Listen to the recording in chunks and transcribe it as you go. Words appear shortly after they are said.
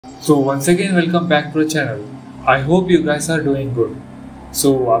So once again welcome back to the channel. I hope you guys are doing good.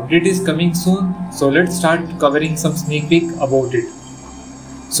 So update is coming soon, so let's start covering some sneak peek about it.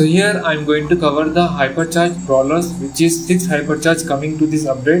 So here I am going to cover the HYPERCHARGE Brawlers, which is 6 HYPERCHARGE coming to this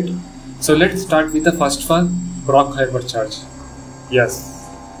update. So let's start with the first one, Brawl HYPERCHARGE. Yes.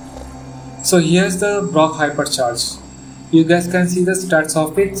 So here's the Brawl HYPERCHARGE. You guys can see the stats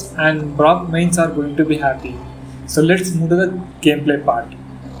of it, and Brawl mains are going to be happy. So let's move to the gameplay part.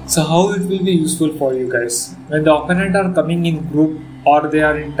 So how it will be useful for you guys when the opponent are coming in group or they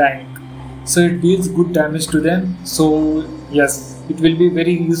are in tank, so it deals good damage to them. So yes, it will be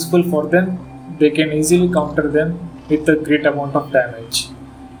very useful for them. They can easily counter them with a great amount of damage.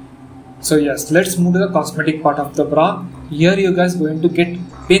 So yes, let's move to the cosmetic part of the bra. Here you guys going to get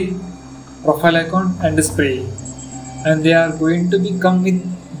pin, profile icon and spray, and they are going to be come with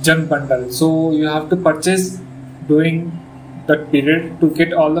gem bundle, so you have to purchase during that period to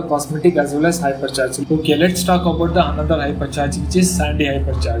get all the cosmetic as well as HYPERCHARGE. Okay, let's talk about the another HYPERCHARGE, which is Sandy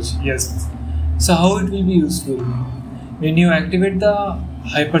HYPERCHARGE. Yes. So how it will be useful? When you activate the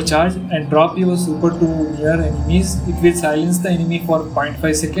HYPERCHARGE and drop your super to near enemies, it will silence the enemy for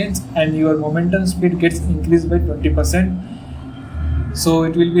 0.5 seconds and your momentum speed gets increased by 20%. So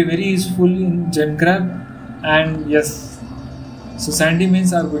it will be very useful in gem grab, and yes, so Sandy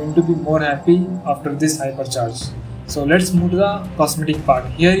mains are going to be more happy after this HYPERCHARGE. So let's move to the cosmetic part.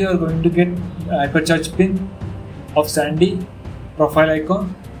 Here you are going to get HYPERCHARGE pin of Sandy, profile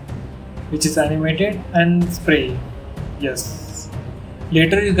icon which is animated, and spray. Yes.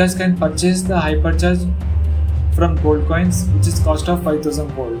 Later you guys can purchase the HYPERCHARGE from gold coins, which is cost of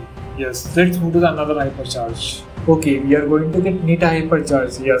 5000 gold. Yes. Let's move to the another HYPERCHARGE. Okay, we are going to get Nita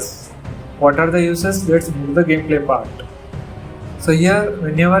HYPERCHARGE. Yes. What are the uses? Let's move to the gameplay part. So here,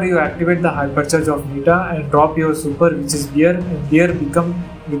 whenever you activate the HYPERCHARGE of Nita and drop your super, which is bear, and bear become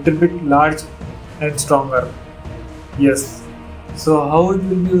little bit large and stronger. Yes. So how it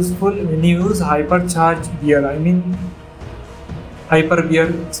will be useful when you use HYPERCHARGE bear? I mean hyper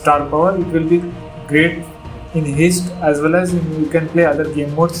bear star power. It will be great in haste, as well as you can play other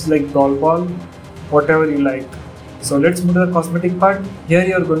game modes like Brawl, whatever you like. So let's move to the cosmetic part. Here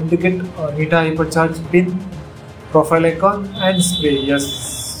you are going to get Nita HYPERCHARGE pin, profile icon and spray. Yes.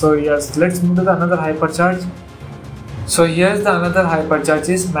 So yes, let's move to the another HYPERCHARGE. So here's the another HYPERCHARGE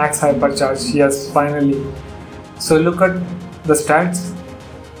is Max HYPERCHARGE. Yes, finally. So look at the stats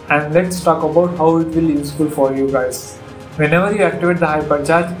and let's talk about how it will be useful for you guys. Whenever you activate the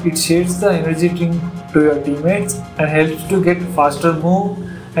HYPERCHARGE, it shades the energy drink to your teammates and helps to get faster move,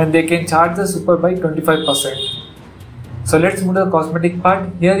 and they can charge the super by 25%. So let's move to the cosmetic part.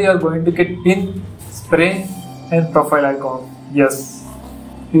 Here you are going to get pin, spray and profile icon. Yes,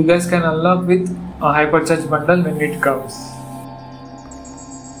 you guys can unlock with a HYPERCHARGE bundle when it comes.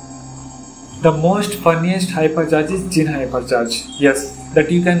 The most funniest HYPERCHARGE is Jin HYPERCHARGE. Yes, that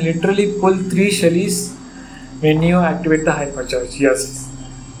you can literally pull 3 shellies when you activate the HYPERCHARGE. Yes,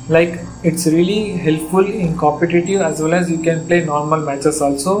 like it's really helpful in competitive as well as you can play normal matches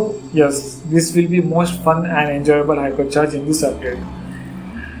also. Yes, this will be most fun and enjoyable HYPERCHARGE in this update.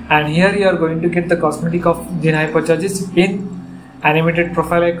 And here you are going to get the cosmetic of Jin HYPERCHARGE's pin, animated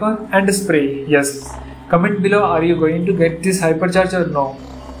profile icon and spray. Yes. Comment below, are you going to get this HYPERCHARGE or no?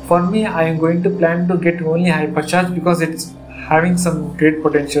 For me, I am going to plan to get only HYPERCHARGE because it's having some great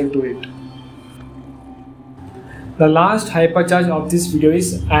potential to it. The last HYPERCHARGE of this video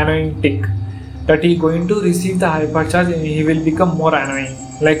is Annoying Tick. That he going to receive the HYPERCHARGE and he will become more annoying.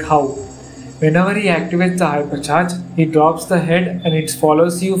 Like how? Whenever he activates the HYPERCHARGE, he drops the head and it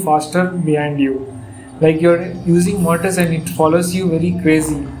follows you faster behind you. Like you're using mortars and it follows you very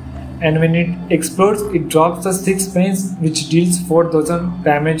crazy. And when it explodes, it drops the 6 mains which deals 4000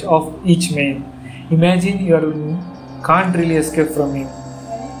 damage of each main. Imagine you can't really escape from him.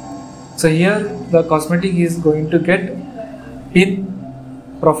 So here the cosmetic is going to get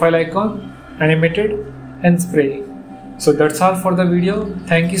pin, profile icon, animated and spray. So that's all for the video.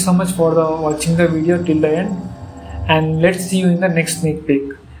 Thank you so much for watching the video till the end, and let's see you in the next sneak peek,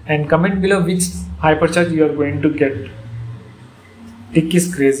 and comment below which HYPERCHARGE you are going to get. Tick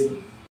is crazy.